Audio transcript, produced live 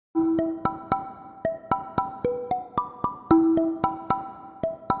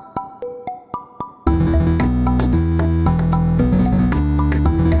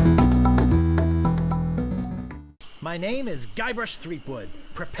My name is Guybrush Threepwood.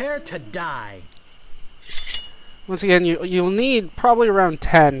 Prepare to die. Once again, you'll need probably around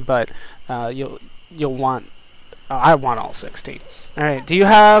 10, but you'll want. I want all 16. All right. Do you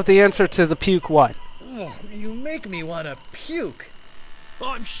have the answer to the puke one? Oh, you make me want to puke.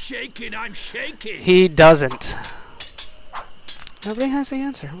 I'm shaking, I'm shaking. He doesn't. Nobody has the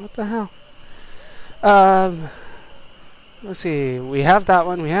answer. What the hell? Let's see. We have that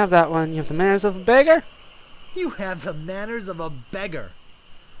one. We have that one. You have the manners of a beggar? You have the manners of a beggar.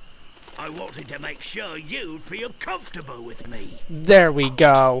 I wanted to make sure you'd feel comfortable with me. There we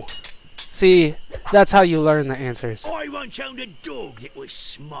go. See, that's how you learn the answers. I once owned a dog that was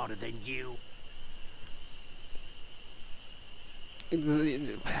smarter than you.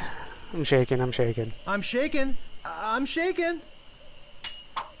 I'm shaking. I'm shaking. I'm shaking. I'm shaking.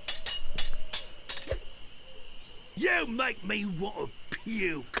 You make me want to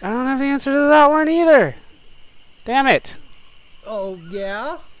puke. I don't have the answer to that one either. Damn it. Oh,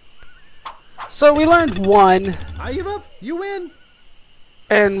 yeah? So we learned one. I give up. You win.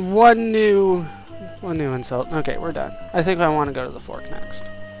 And one new insult. Okay, we're done. I think I want to go to the fork next.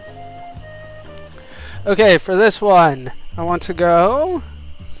 Okay, for this one, I want to go,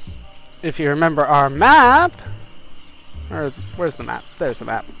 if you remember our map, or where's the map? There's the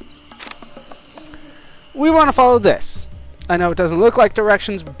map. We want to follow this. I know it doesn't look like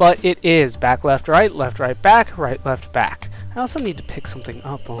directions, but it is. Back, left, right, back, right, left, back. I also need to pick something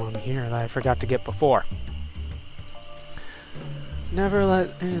up on here that I forgot to get before. Never let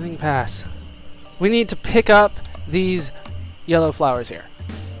anything pass. We need to pick up these yellow flowers here.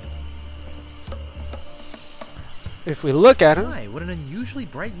 If we look at them... My, what an unusually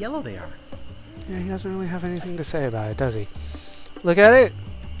bright yellow they are. Yeah, he doesn't really have anything to say about it, does he? Look at it.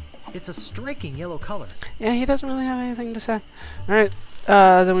 It's a striking yellow color. Yeah, he doesn't really have anything to say. Alright,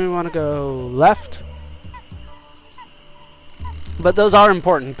 then we want to go left. But those are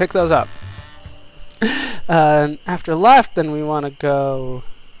important. Pick those up. After left, then we want to go...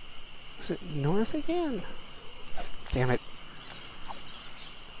 Is it north again? Damn it.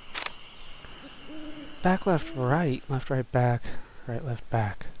 Back, left, right, back, right, left,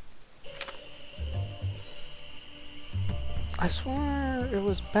 back. I swore it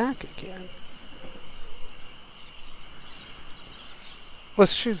was back again.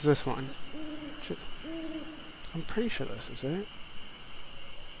 Let's choose this one. I'm pretty sure this is it.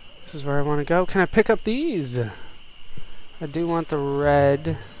 This is where I want to go. Can I pick up these? I do want the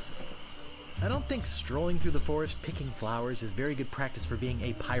red. I don't think strolling through the forest picking flowers is very good practice for being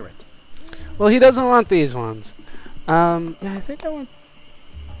a pirate. Well, he doesn't want these ones. Yeah, I think I went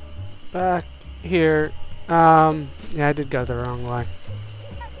back here. Yeah, I did go the wrong way.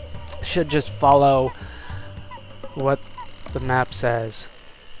 Should just follow what the map says.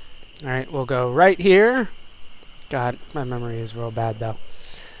 Alright, we'll go right here. God, my memory is real bad, though.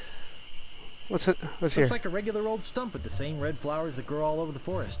 What's here? Looks like a regular old stump with the same red flowers that grow all over the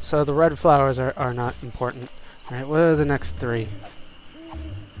forest. So the red flowers are not important. Alright, what are the next three?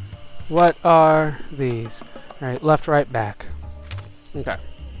 What are these? Alright, left, right, back. Okay.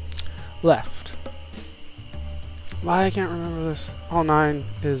 Left. Why I can't remember this? All 9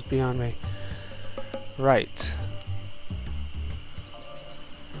 is beyond me. Right.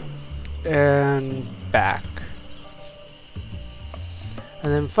 And back.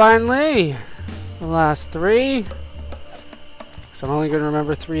 And then finally, the last 3. So I'm only going to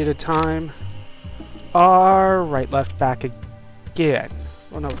remember 3 at a time. Are right, left, back again.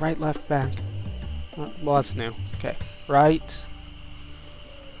 Oh no, right, left, back. Well, that's new. Okay. Right.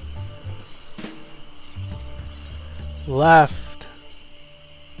 Left.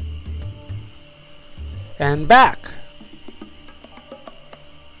 And back.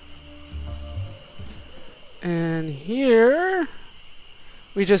 And here,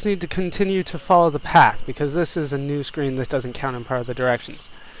 we just need to continue to follow the path, because this is a new screen. This doesn't count in part of the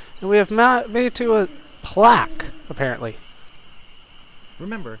directions. And we have made it to a plaque, apparently.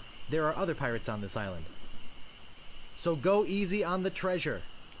 Remember, there are other pirates on this island. So go easy on the treasure.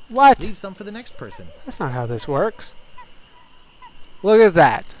 What? Leave some for the next person. That's not how this works. Look at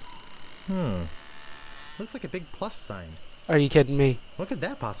that. Looks like a big plus sign. Are you kidding me? What could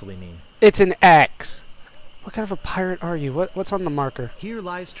that possibly mean? It's an X. What kind of a pirate are you? What's on the marker? Here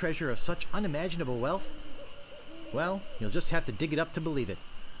lies treasure of such unimaginable wealth. Well, you'll just have to dig it up to believe it.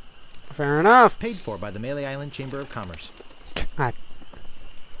 Fair enough. Paid for by the Melee Island Chamber of Commerce. God.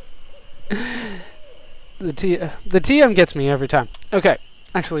 The TM gets me every time. Okay,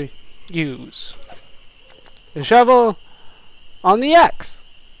 actually, use the shovel on the X.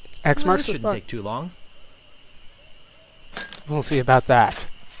 X marks the shouldn't spot. take too long. We'll see about that.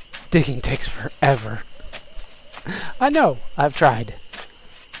 Digging takes forever. I know. I've tried.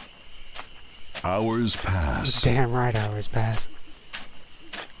 Hours pass. Damn right hours pass.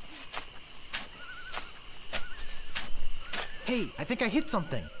 Hey, I think I hit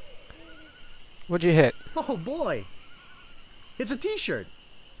something. What'd you hit? Oh boy. It's a t-shirt.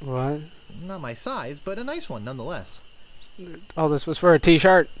 What? Not my size, but a nice one nonetheless. All this was for a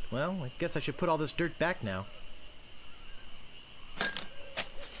t-shirt? Well, I guess I should put all this dirt back now.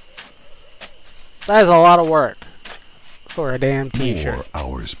 That is a lot of work for a damn t-shirt. More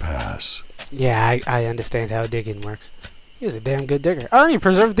hours pass. Yeah, I understand how digging works. He was a damn good digger. Oh, you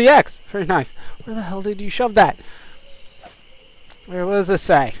preserved the X. Very nice. Where the hell did you shove that? Where was this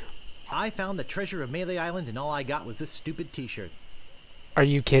say? I found the treasure of Melee Island and all I got was this stupid t-shirt. Are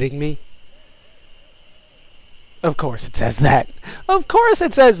you kidding me? Of course it says that. Of course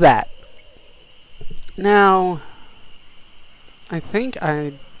it says that. Now, I think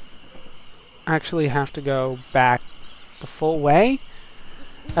I actually have to go back the full way.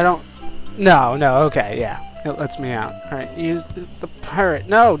 I don't... No, okay, yeah. It lets me out. Alright, use the pirate.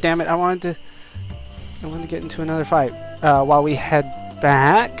 No, damn it, I wanted to get into another fight. While we head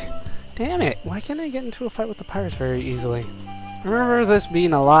back. Damn it, why can't I get into a fight with the pirates very easily? I remember this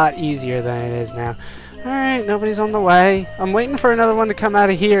being a lot easier than it is now. Alright, nobody's on the way. I'm waiting for another one to come out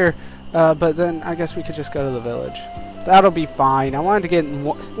of here, but then I guess we could just go to the village. That'll be fine. I wanted to get in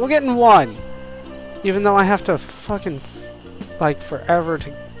one. We'll get in one. Even though I have to fucking, like, forever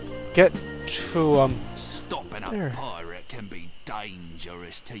to get to, Stopping a pirate can be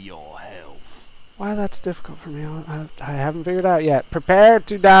dangerous to your health. Why that's difficult for me, I haven't figured out yet. Prepare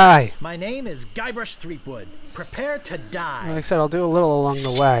to die. My name is Guybrush Threepwood. Prepare to die. Like I said, I'll do a little along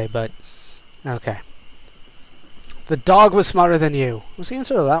the way, but... Okay. The dog was smarter than you. What's the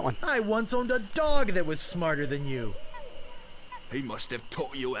answer to that one? I once owned a dog that was smarter than you. He must have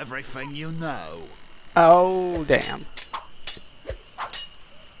taught you everything you know. Oh, damn.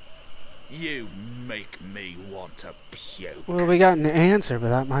 You make me want to puke. Well, we got an answer, but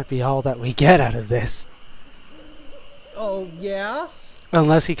that might be all that we get out of this. Oh, yeah?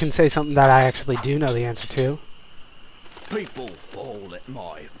 Unless he can say something that I actually do know the answer to. People fall at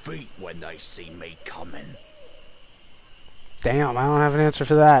my feet when they see me coming. Damn, I don't have an answer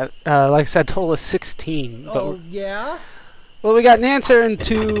for that. Like I said, total is 16. But Oh, yeah? well, we got an answer and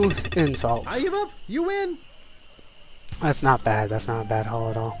 2 insults. I give up. You win. That's not bad. That's not a bad haul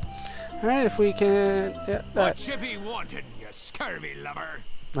at all. Alright, if we can... Yeah, What you be wanting, you scurvy lover?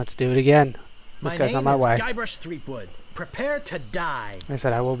 let's do it again. This guy's on my way. My name is Guybrush Threepwood. Prepare to die. Like I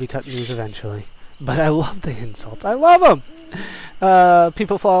said, I will be cutting these eventually. But I love the insults. I love them!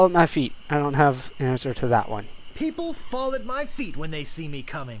 People fall at my feet. I don't have an answer to that one. People fall at my feet when they see me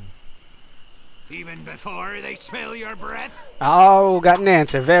coming. Even before they smell your breath? Oh, got an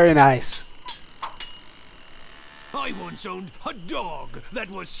answer. Very nice. I once owned a dog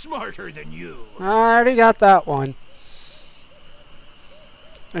that was smarter than you. I already got that one.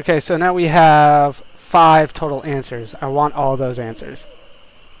 Okay, so now we have 5 total answers. I want all those answers.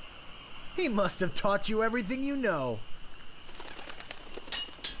 He must have taught you everything you know.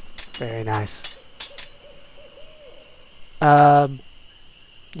 Very nice.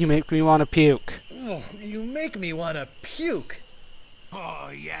 You make me want to puke. Oh, you make me want to puke. Oh,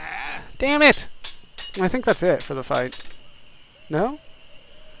 yeah? Damn it! I think that's it for the fight. No?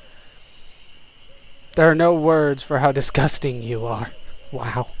 There are no words for how disgusting you are.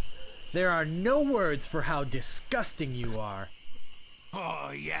 Wow. There are no words for how disgusting you are.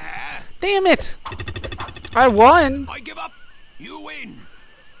 Oh, yeah? Damn it! I won! I give up. You win.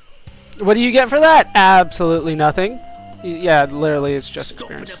 What do you get for that? Absolutely nothing. Yeah, literally, it's just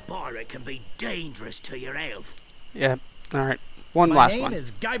Stopping experience. a pirate can be dangerous to your health. Yeah, alright. One My last name one.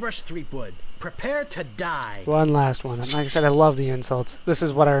 is Guybrush Threepwood. Prepare to die. One last one. Like I said, I love the insults. This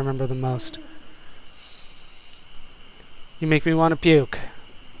is what I remember the most. You make me want to puke.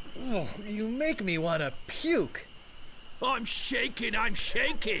 Oh, you make me want to puke. I'm shaking, I'm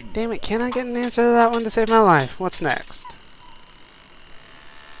shaking. Damn it, can I get an answer to that one to save my life? What's next?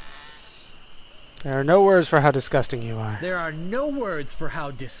 There are no words for how disgusting you are. There are no words for how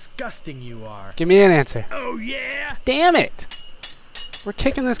disgusting you are. Give me an answer. Oh, yeah? Damn it! We're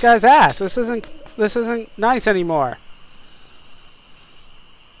kicking this guy's ass. This isn't nice anymore.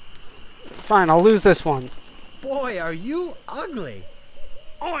 Fine, I'll lose this one. Boy, are you ugly.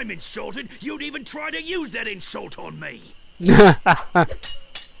 I'm insulted. You'd even try to use that insult on me.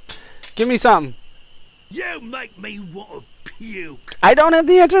 Give me something. You make me want to puke. I don't have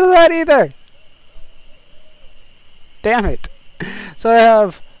the answer to that either. Damn it. So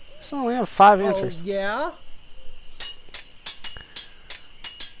I only have 5 answers. Oh, yeah?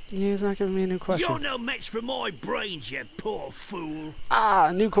 Yeah, he's not giving me a new question. You're no match for my brains, you poor fool.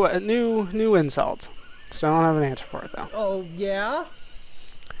 Ah, new insult. Still don't have an answer for it though. Oh, yeah?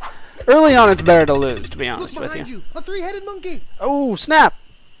 Early on, it's better to lose, to be Look honest with behind you. you! A three-headed monkey! Oh, snap!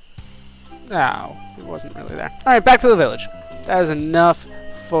 No, it wasn't really there. Alright, back to the village. That is enough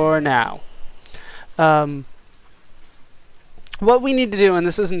for now. What we need to do, and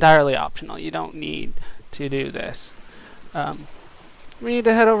this is entirely optional, you don't need to do this. We need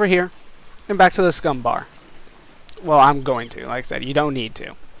to head over here and back to the scum bar. Well, I'm going to. Like I said, you don't need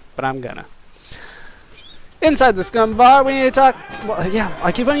to, but I'm gonna. Inside the scum bar, we need to talk. Well, yeah,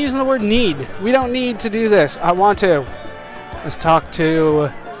 I keep on using the word need. We don't need to do this. I want to. Let's talk to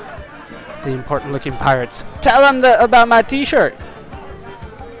the important-looking pirates. Tell them about my T-shirt.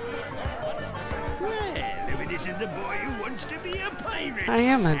 Well, if it isn't the boy who wants to be a pirate. I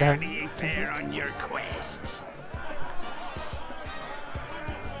am a How do dark. you fare on your quests?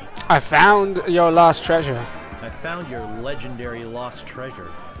 I found your lost treasure. I found your legendary lost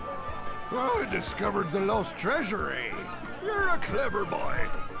treasure. I discovered the lost treasure, eh? You're a clever boy.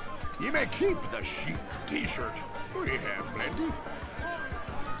 You may keep the sheep t-shirt. We have plenty.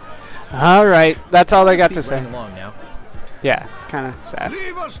 All right, that's all I got to say. Running along now. Yeah, kind of sad.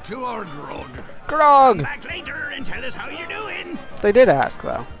 Leave us to our grog. Grog! Back later and tell us how you're doing. They did ask,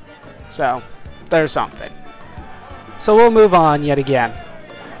 though. So, there's something. So we'll move on yet again.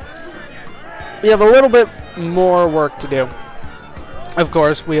 We have a little bit more work to do. Of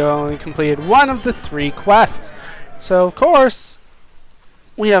course, we only completed one of the 3 quests. So, of course,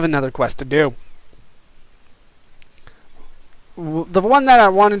 we have another quest to do. The one that I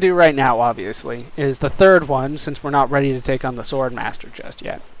want to do right now, obviously, is the 3rd one, since we're not ready to take on the Sword Master just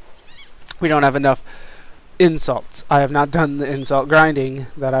yet. We don't have enough insults. I have not done the insult grinding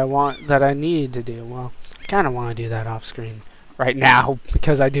that I need to do. Well, I kind of want to do that off screen right now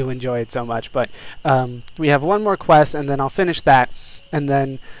because I do enjoy it so much. But we have one more quest, and then I'll finish that. And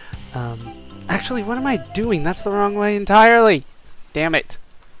then, actually, what am I doing? That's the wrong way entirely. Damn it.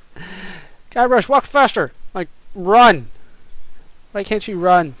 Guybrush, walk faster. Like, run. Why can't you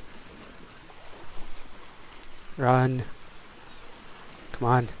run? Run. Come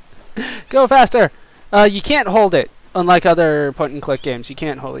on. Go faster. You can't hold it. Unlike other point-and-click games, you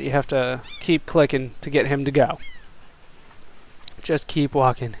can't hold it. You have to keep clicking to get him to go. Just keep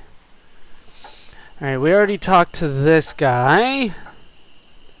walking. Alright, we already talked to this guy.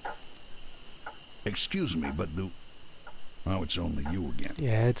 Excuse me, but oh, it's only you again.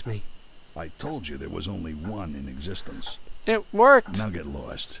 Yeah, it's me. I told you there was only one in existence. It worked. Now get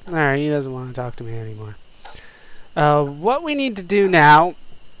lost. Alright, he doesn't want to talk to me anymore. What we need to do now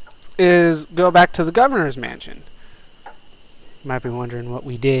is go back to the governor's mansion. You might be wondering what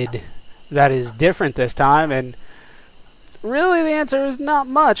we did that is different this time, and really the answer is not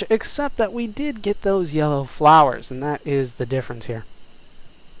much, except that we did get those yellow flowers, and that is the difference here.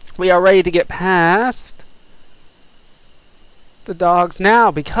 We are ready to get past the dogs now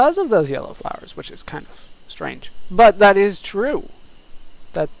because of those yellow flowers, which is kind of strange. But that is true.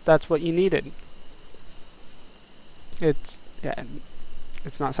 That's what you needed. It's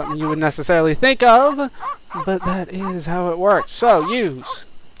not something you would necessarily think of, but that is how it works. So use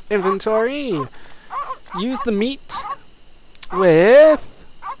inventory. Use the meat with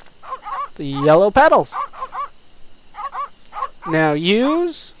the yellow petals. Now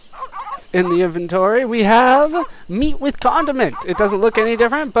use in the inventory we have meat with condiment. It doesn't look any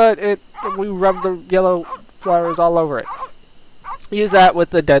different, but we rub the yellow flowers all over it. Use that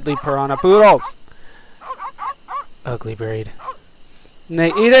with the deadly piranha poodles. Ugly breed. And they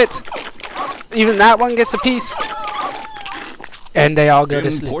eat it. Even that one gets a piece. And they all go to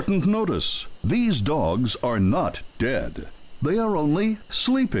sleep. Important notice. These dogs are not dead. They are only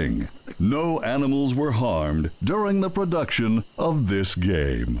sleeping. No animals were harmed during the production of this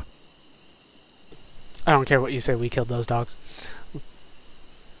game. I don't care what you say, we killed those dogs.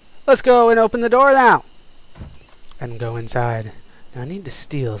 Let's go and open the door now. And go inside. Now I need to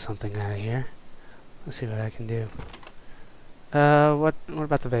steal something out of here. Let's see what I can do. What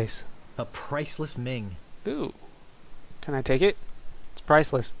about the vase? A priceless Ming. Ooh. Can I take it? It's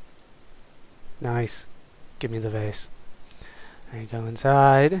priceless. Nice. Give me the vase. There you go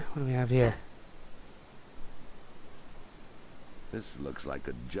inside. What do we have here? This looks like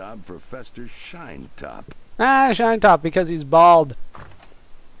a job for Fester Shine Top. Ah, Shine Top, because he's bald.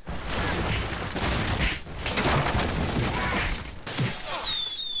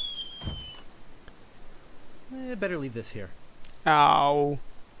 Better leave this here. Ow.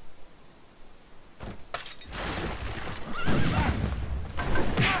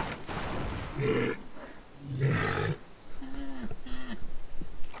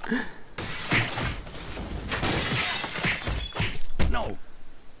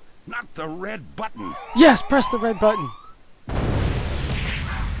 Not the red button. Yes, press the red button.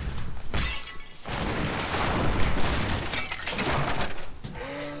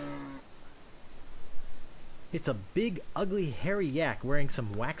 It's a big, ugly, hairy yak wearing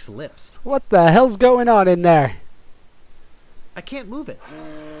some wax lips. What the hell's going on in there? I can't move it.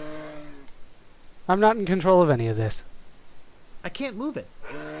 I'm not in control of any of this. I can't move it.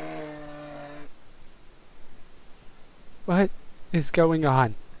 What is going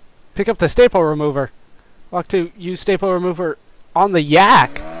on? Pick up the staple remover. Walk to use staple remover on the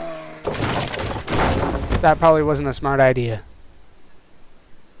yak. That probably wasn't a smart idea.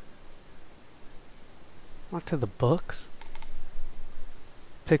 Walk to the books.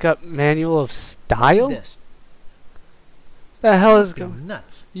 Pick up manual of style. Read this. The hell is You're going?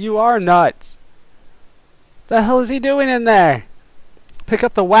 nuts. You are nuts. The hell is he doing in there? Pick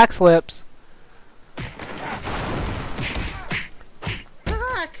up the wax lips.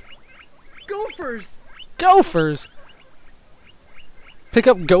 Heck! Gophers! Gophers. Pick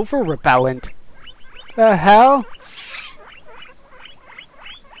up gopher repellent. The hell?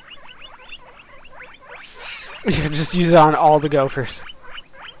 You can just use it on all the gophers.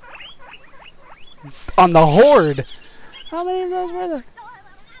 On the horde. How many of those were there?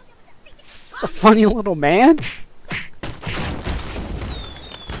 A funny little man?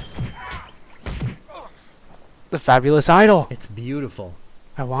 The fabulous idol. It's beautiful.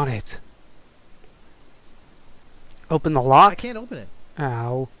 I want it. Open the I lock. can't open it.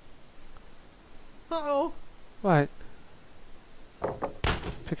 Ow. Uh-oh. What?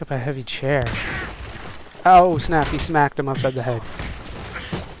 Pick up a heavy chair. Oh, snap. He smacked him upside the head.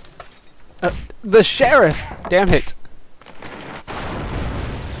 The sheriff! Damn it.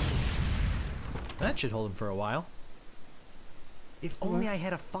 That should hold him for a while. If only I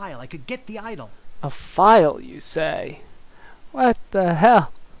had a file, I could get the idol. A file, you say? What the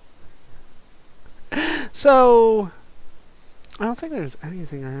hell? So, I don't think there's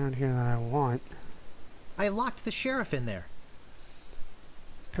anything around here that I want. I locked the sheriff in there.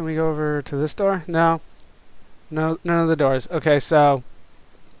 Can we go over to this door? No. No, none of the doors. Okay, so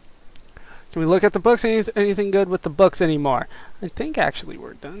can we look at the books? Anything good with the books anymore? I think actually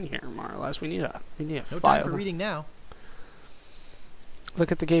we're done here, more or less. We need a No file. time for reading now.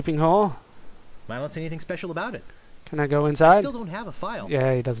 Look at the gaping hole. I don't see anything special about it. Can I go I inside? still don't have a file.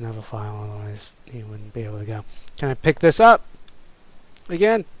 Yeah, he doesn't have a file, otherwise he wouldn't be able to go. Can I pick this up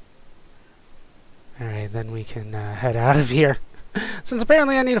again? Alright, then we can head out of here. Since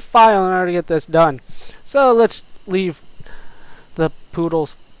apparently I need a file in order to get this done. So let's leave the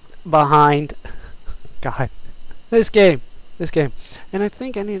poodles behind. God. This game. And I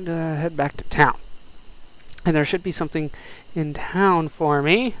think I need to head back to town. And there should be something in town for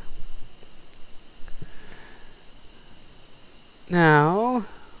me. Now,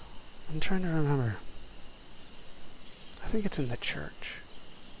 I'm trying to remember. I think it's in the church.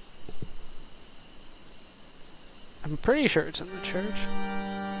 I'm pretty sure it's in the church.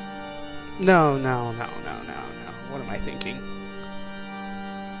 No. What am I thinking?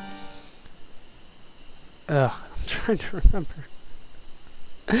 Ugh, I'm trying to remember.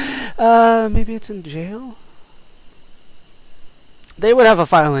 Maybe it's in jail? They would have a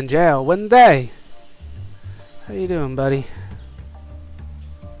file in jail, wouldn't they? How you doing, buddy?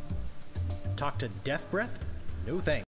 Talk to Death Breath? No thanks.